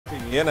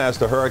Ian, as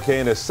the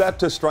hurricane is set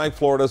to strike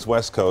Florida's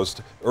west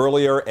coast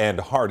earlier and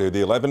harder.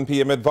 The 11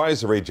 p.m.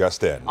 advisory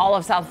just in. All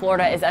of South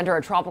Florida is under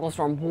a tropical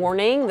storm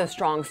warning. The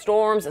strong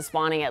storms is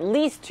spawning at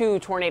least 2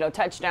 tornado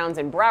touchdowns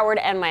in Broward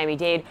and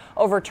Miami-Dade,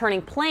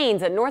 overturning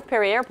planes at North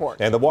Perry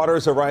Airport. And the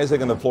waters are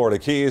rising in the Florida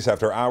Keys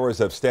after hours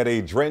of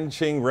steady,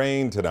 drenching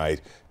rain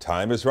tonight.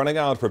 Time is running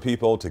out for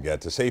people to get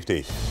to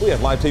safety. We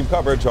have live team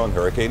coverage on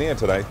Hurricane Ian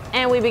today.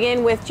 And we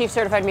begin with Chief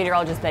Certified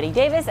Meteorologist Betty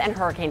Davis and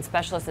hurricane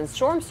specialist and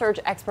storm surge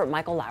expert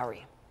Michael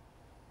Lowry.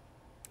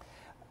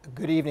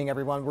 Good evening,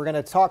 everyone. We're going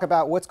to talk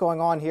about what's going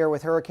on here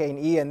with Hurricane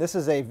Ian. This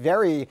is a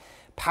very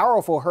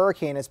powerful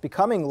hurricane. It's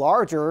becoming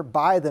larger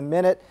by the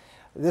minute.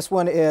 This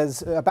one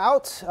is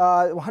about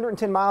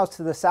 110 miles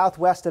to the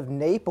southwest of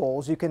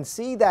Naples. You can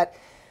see that,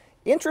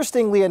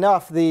 interestingly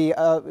enough, the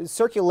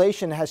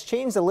circulation has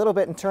changed a little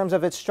bit in terms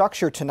of its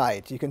structure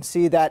tonight. You can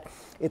see that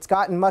it's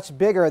gotten much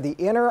bigger. The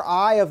inner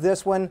eye of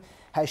this one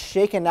has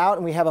shaken out,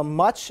 and we have a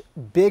much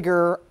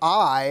bigger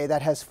eye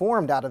that has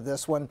formed out of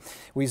this one.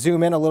 We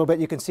zoom in a little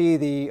bit, you can see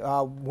the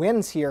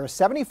winds here,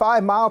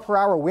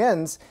 75-mile-per-hour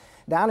winds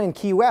down in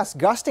Key West,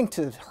 gusting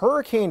to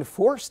hurricane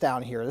force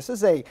down here. This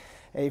is a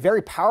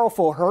very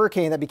powerful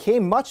hurricane that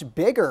became much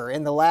bigger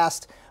in the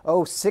last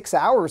 6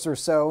 hours or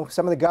so.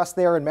 Some of the gusts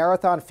there in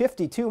Marathon,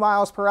 52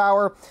 miles per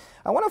hour.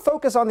 I want to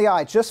focus on the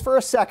eye just for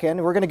a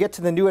second. We're going to get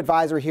to the new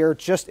advisory here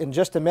in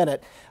just a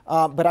minute.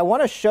 But I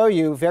want to show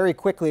you very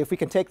quickly, if we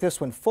can take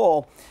this one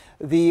full,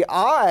 the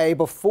eye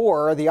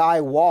before the eye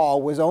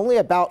wall was only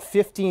about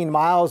 15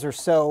 miles or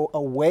so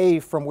away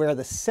from where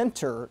the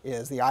center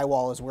is. The eye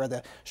wall is where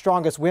the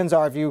strongest winds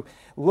are. If you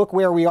look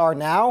where we are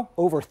now,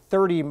 over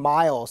 30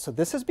 miles. So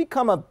this has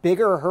become a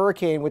bigger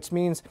hurricane, which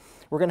means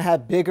we're going to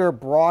have bigger,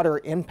 broader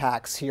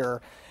impacts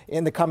here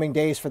in the coming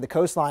days for the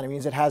coastline. It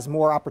means it has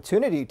more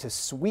opportunity to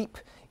sweep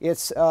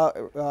its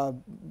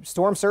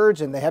storm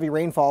surge and the heavy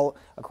rainfall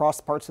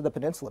across parts of the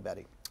peninsula,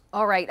 Betty.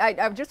 All right,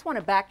 I just want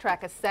to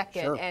backtrack a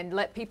second and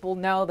let people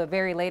know the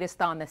very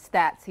latest on the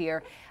stats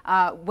here.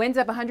 Winds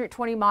of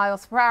 120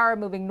 miles per hour,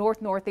 moving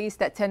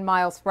north-northeast at 10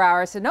 miles per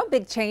hour. So no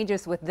big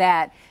changes with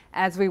that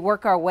as we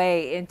work our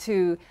way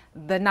into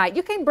the night.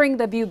 You can bring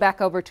the view back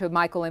over to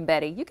Michael and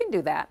Betty. You can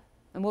do that.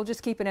 And we'll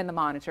just keep it in the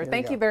monitor.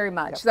 Thank you very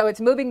much. Yep. So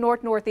it's moving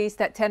north-northeast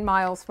at 10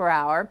 miles per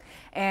hour,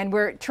 and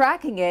we're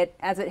tracking it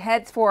as it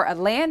heads for a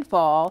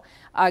landfall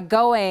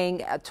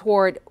going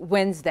toward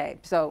Wednesday.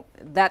 So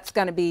that's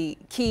going to be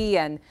key,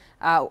 and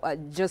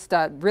just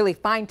really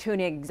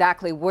fine-tuning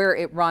exactly where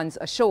it runs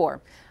ashore.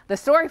 The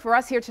story for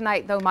us here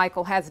tonight, though,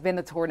 Michael, has been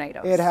the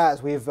tornadoes. It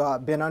has. We've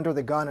been under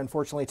the gun,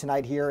 unfortunately,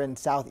 tonight here in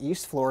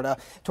southeast Florida.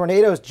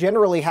 Tornadoes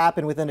generally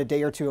happen within a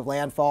day or two of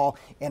landfall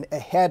and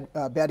ahead,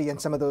 Betty, in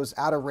some of those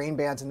outer rain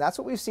bands. And that's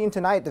what we've seen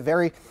tonight,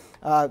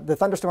 the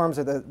thunderstorms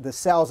are the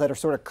cells that are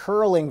sort of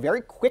curling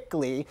very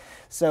quickly.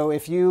 So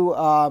if you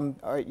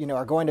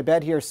are going to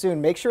bed here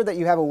soon, make sure that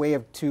you have a way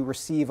to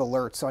receive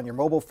alerts on your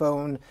mobile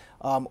phone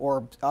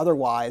or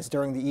otherwise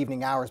during the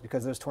evening hours,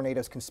 because those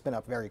tornadoes can spin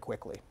up very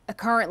quickly.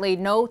 Currently,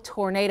 no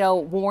tornado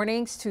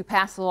warnings to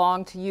pass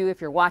along to you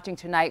if you're watching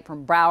tonight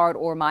from Broward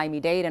or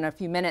Miami-Dade. In a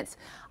few minutes,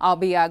 I'll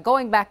be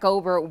going back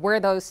over where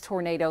those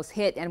tornadoes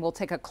hit, and we'll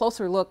take a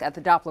closer look at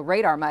the Doppler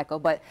radar, Michael.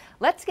 But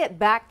let's get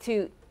back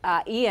to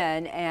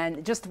Ian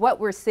and just what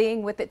we're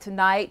seeing with it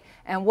tonight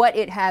and what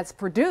it has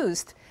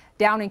produced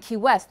down in Key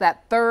West,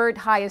 that third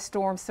highest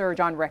storm surge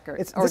on record,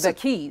 the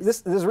Keys.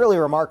 This is really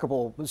a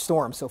remarkable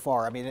storm so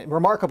far. I mean,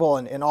 remarkable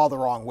in all the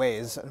wrong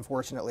ways,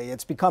 unfortunately.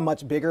 It's become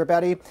much bigger,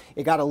 Betty.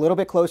 It got a little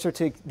bit closer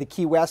to the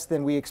Key West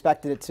than we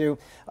expected it to.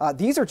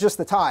 These are just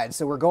the tides,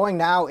 so we're going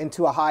now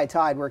into a high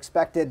tide. We're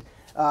expected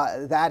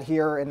that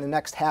here in the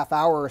next half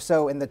hour or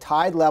so, and the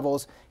tide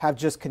levels have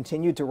just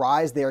continued to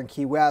rise there in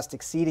Key West,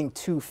 exceeding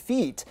 2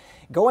 feet.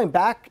 Going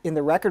back in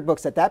the record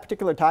books at that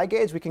particular tide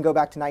gauge, we can go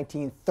back to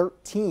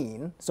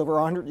 1913, so over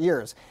 100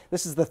 years.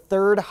 This is the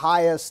third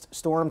highest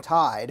storm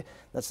tide,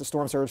 that's the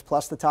storm surge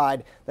plus the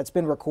tide, that's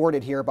been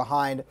recorded here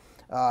behind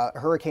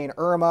Hurricane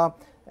Irma,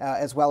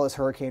 as well as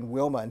Hurricane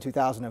Wilma in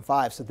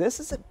 2005. So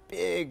this is a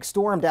big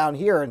storm down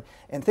here,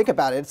 and think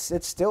about it,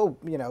 it's still,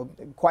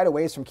 quite a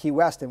ways from Key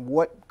West and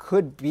what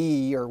could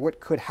be or what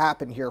could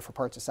happen here for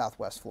parts of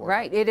Southwest Florida.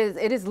 Right, it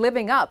is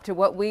living up to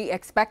what we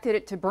expected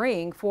it to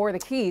bring for the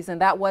Keys, and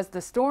that was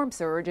the storm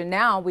surge, and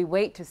now we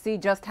wait to see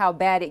just how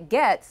bad it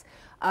gets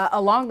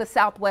along the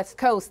southwest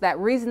coast, that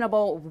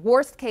reasonable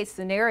worst case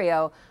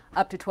scenario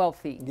up to 12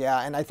 feet.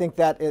 Yeah, and I think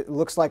that it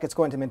looks like it's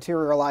going to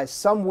materialize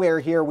somewhere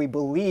here, we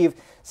believe,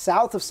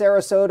 south of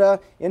Sarasota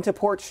into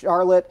Port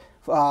Charlotte,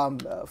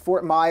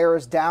 Fort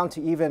Myers, down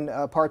to even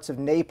parts of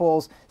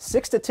Naples,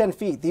 6 to 10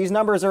 feet. These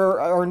numbers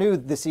are new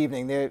this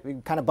evening. They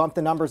kind of bumped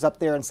the numbers up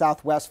there in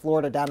southwest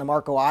Florida down to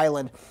Marco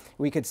Island.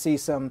 We could see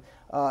some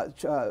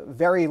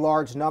very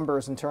large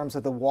numbers in terms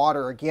of the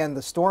water. Again,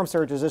 the storm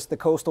surge is just the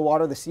coastal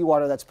water, the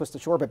seawater that's pushed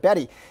ashore. But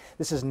Betty,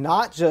 this is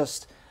not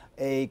just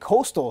a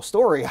coastal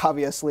story,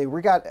 obviously.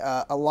 We got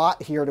a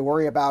lot here to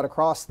worry about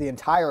across the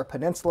entire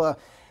peninsula.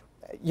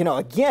 You know,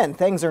 again,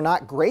 things are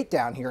not great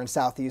down here in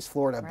southeast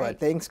Florida, but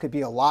things could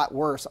be a lot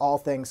worse, all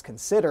things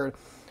considered.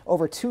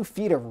 over 2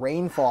 feet of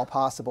rainfall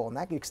possible, and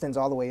that extends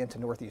all the way into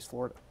northeast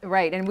Florida.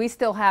 Right, and we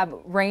still have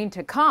rain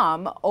to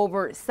come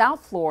over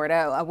South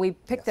Florida. We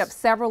picked up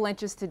several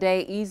inches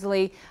today,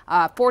 easily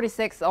 4 to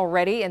 6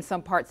 already in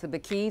some parts of the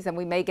Keys, and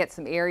we may get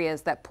some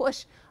areas that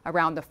push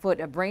around a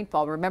foot of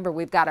rainfall. Remember,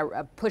 we've got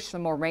to push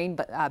some more rain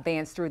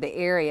bands through the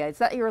area. Is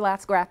that your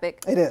last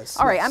graphic? It is.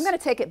 All right, I'm going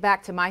to take it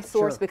back to my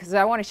source because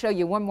I want to show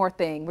you one more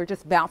thing. We're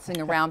just bouncing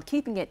around,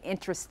 keeping it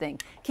interesting,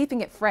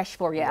 keeping it fresh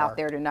for you out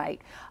there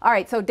tonight. All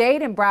right, so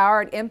Dade and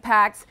Broward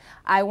impacts.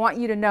 I want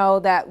you to know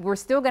that we're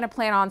still going to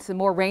plan on some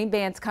more rain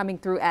bands coming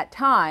through at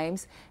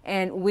times,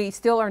 and we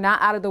still are not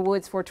out of the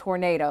woods for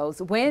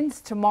tornadoes. Winds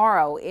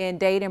tomorrow in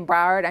Dade and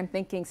Broward, I'm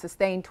thinking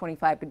sustained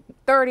 25 to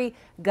 30,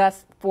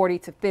 gusts 40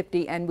 to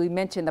 50, and we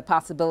mentioned the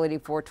possibility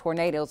for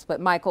tornadoes.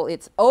 But Michael,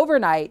 it's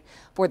overnight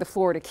for the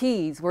Florida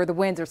Keys where the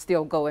winds are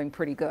still going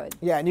pretty good.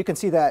 Yeah, and you can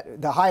see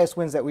that the highest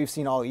winds that we've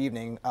seen all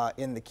evening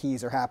in the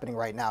Keys are happening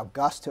right now.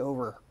 Gusts to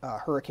over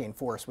hurricane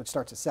force, which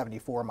starts at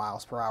 74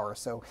 miles per hour.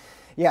 So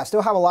yeah,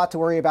 still have a lot to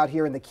worry about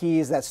here in the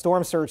Keys. That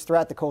storm surge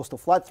threat, the coastal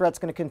flood threat's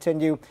going to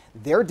continue.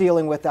 They're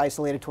dealing with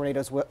isolated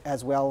tornadoes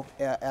as well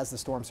as the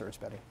storm surge,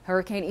 Betty.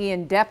 Hurricane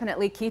Ian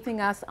definitely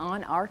keeping us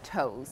on our toes.